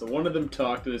 So one of them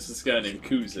talked to this guy named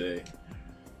Kuze.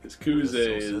 Because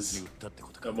Kuze is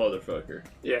a motherfucker.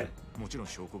 Yeah. もちろん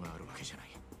証拠があるわけじゃない。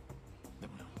で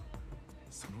もよ、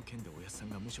その件でおやっさん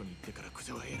が無所に行ってからク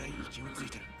ゼはえらい勢いつい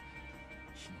てる。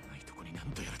火のないとこに何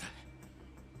とやらだ。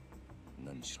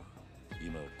何しろ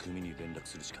今は組に連絡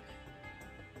するしかない。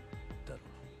だろう。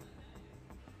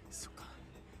そっか。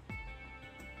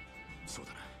そう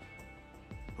だな。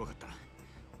分かった。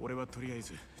俺はとりあえ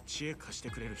ず知恵貸して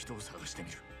くれる人を探して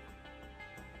みる。